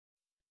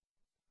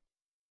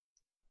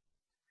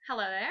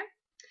Hello there.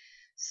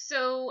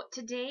 So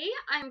today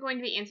I'm going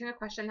to be answering a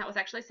question that was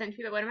actually sent to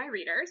me by one of my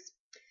readers.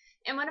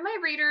 And one of my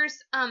readers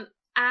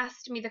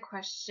asked me the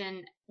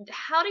question,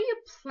 how do you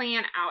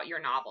plan out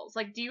your novels?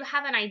 Like, do you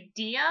have an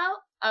idea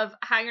of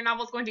how your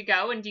novel is going to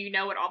go? And do you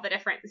know what all the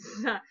different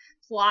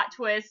plot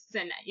twists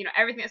and,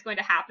 everything that's going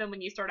to happen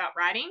when you start out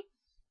writing?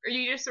 Or do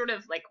you just sort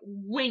of like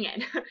wing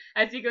it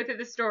as you go through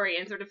the story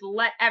and sort of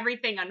let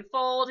everything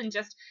unfold and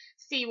just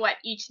see what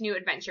each new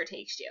adventure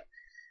takes you?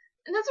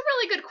 And that's a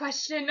really good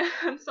question.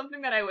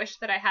 Something that I wish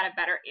that I had a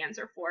better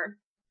answer for.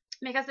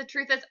 Because the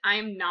truth is,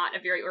 I'm not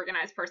a very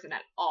organized person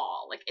at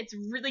all. Like, it's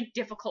really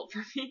difficult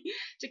for me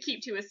to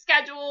keep to a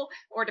schedule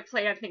or to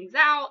plan things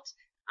out.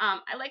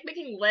 I like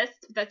making lists,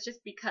 but that's just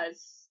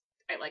because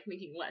I like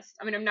making lists.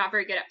 I mean, I'm not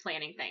very good at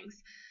planning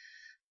things.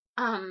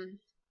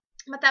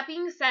 But that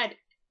being said,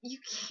 you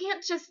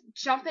can't just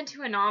jump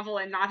into a novel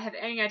and not have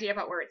any idea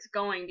about where it's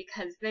going,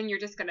 because then you're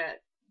just going to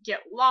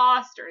get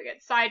lost or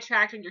get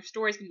sidetracked and your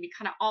story's going to be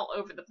kind of all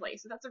over the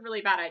place. So that's a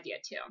really bad idea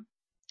too.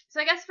 So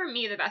I guess for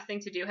me, the best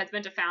thing to do has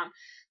been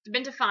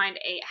to find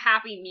a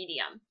happy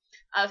medium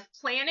of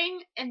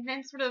planning and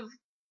then sort of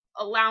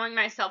allowing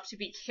myself to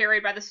be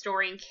carried by the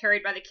story and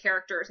carried by the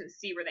characters and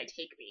see where they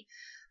take me.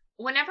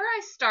 Whenever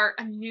I start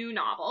a new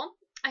novel,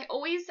 I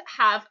always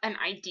have an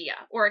idea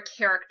or a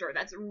character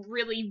that's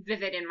really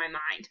vivid in my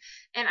mind,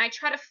 and I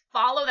try to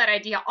follow that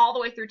idea all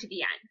the way through to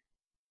the end.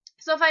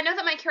 So if I know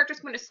that my character is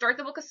going to start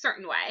the book a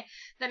certain way,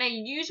 then I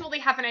usually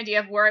have an idea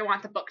of where I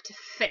want the book to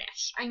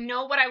finish. I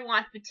know what I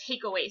want the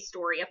takeaway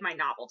story of my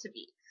novel to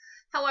be.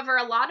 However,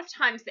 a lot of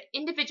times the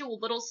individual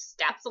little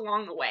steps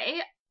along the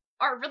way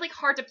are really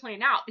hard to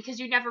plan out because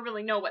you never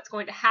really know what's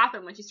going to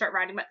happen once you start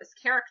writing about this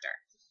character.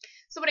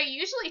 So what I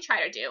usually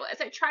try to do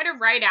is I try to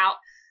write out,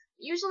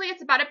 usually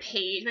it's about a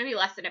page, maybe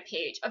less than a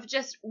page, of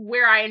just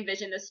where I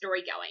envision the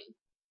story going.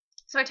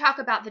 So I talk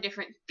about the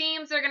different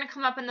themes that are going to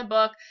come up in the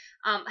book,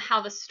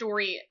 how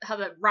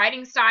the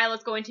writing style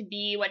is going to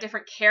be, what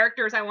different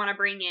characters I want to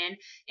bring in,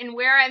 and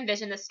where I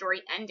envision the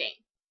story ending.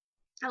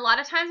 A lot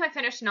of times my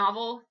finished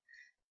novel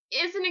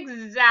isn't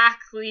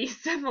exactly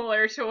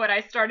similar to what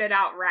I started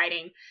out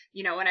writing,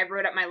 when I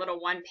wrote up my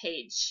little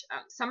one-page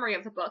summary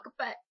of the book,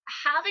 but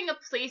having a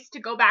place to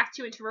go back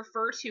to and to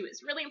refer to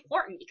is really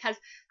important, because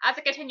as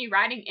I continue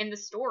writing in the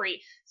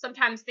story,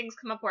 sometimes things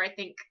come up where I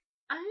think,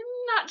 I'm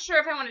not sure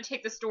if I want to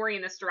take the story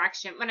in this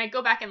direction. When I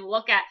go back and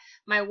look at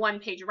my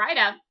one-page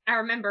write-up, I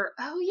remember,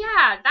 oh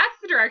yeah, that's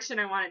the direction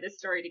I wanted this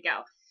story to go.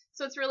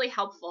 So it's really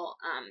helpful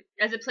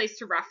as a place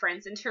to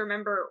reference and to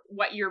remember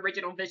what your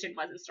original vision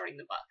was in starting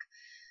the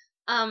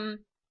book.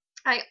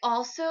 I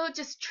also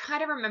just try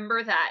to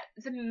remember that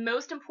the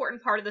most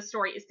important part of the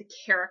story is the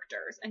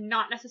characters and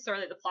not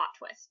necessarily the plot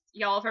twists.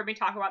 Y'all have heard me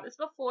talk about this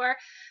before,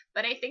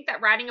 but I think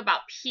that writing about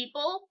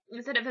people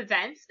instead of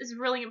events is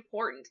really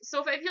important. So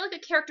if I feel like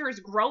a character is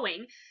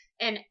growing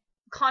and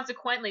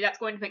consequently that's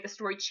going to make the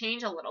story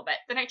change a little bit,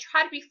 then I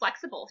try to be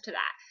flexible to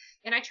that.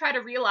 And I try to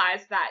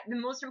realize that the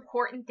most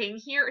important thing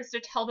here is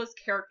to tell those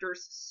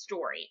characters'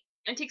 story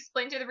and to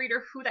explain to the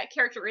reader who that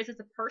character is as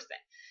a person.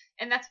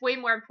 And that's way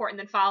more important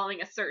than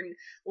following a certain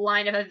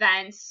line of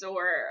events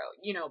or,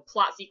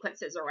 plot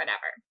sequences or whatever.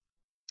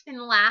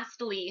 And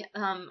lastly,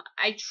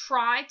 I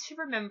try to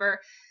remember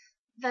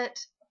that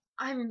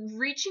I'm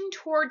reaching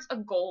towards a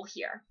goal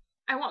here.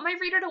 I want my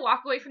reader to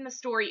walk away from the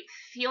story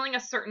feeling a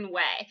certain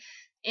way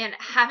and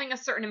having a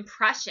certain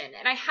impression.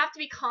 And I have to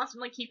be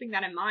constantly keeping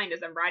that in mind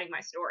as I'm writing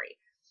my story.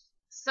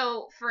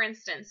 So, for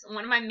instance,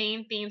 one of my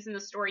main themes in the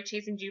story,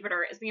 Chasing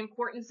Jupiter, is the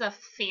importance of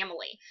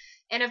family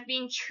and of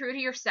being true to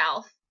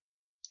yourself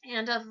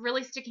and of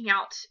really sticking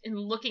out and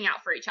looking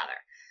out for each other.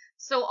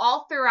 So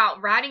all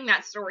throughout writing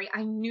that story,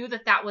 I knew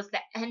that that was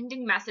the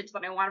ending message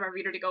that I wanted my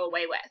reader to go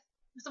away with.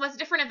 So as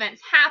different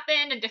events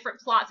happened and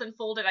different plots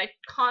unfolded, I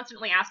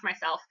constantly asked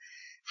myself,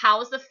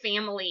 how is the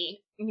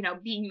family,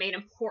 being made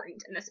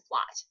important in this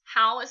plot?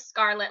 How is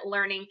Scarlett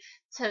learning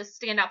to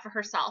stand up for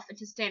herself and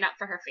to stand up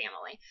for her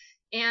family?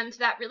 And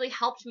that really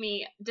helped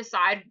me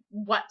decide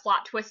what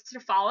plot twists to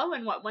follow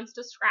and what ones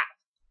to scrap.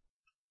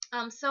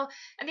 So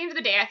at the end of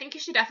the day, I think you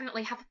should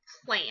definitely have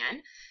a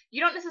plan.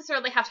 You don't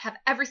necessarily have to have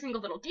every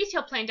single little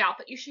detail planned out,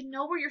 but you should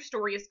know where your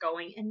story is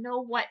going and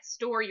know what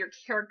story your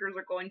characters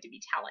are going to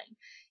be telling.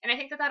 And I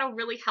think that that'll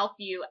really help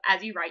you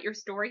as you write your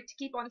story to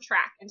keep on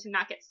track and to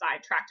not get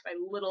sidetracked by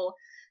little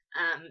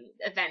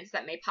events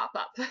that may pop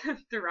up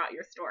throughout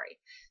your story.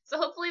 So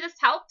hopefully this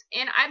helped,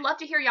 and I'd love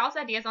to hear y'all's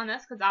ideas on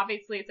this because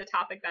obviously it's a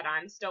topic that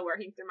I'm still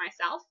working through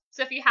myself.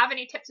 So if you have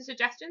any tips or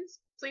suggestions,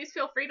 please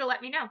feel free to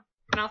let me know,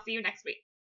 and I'll see you next week.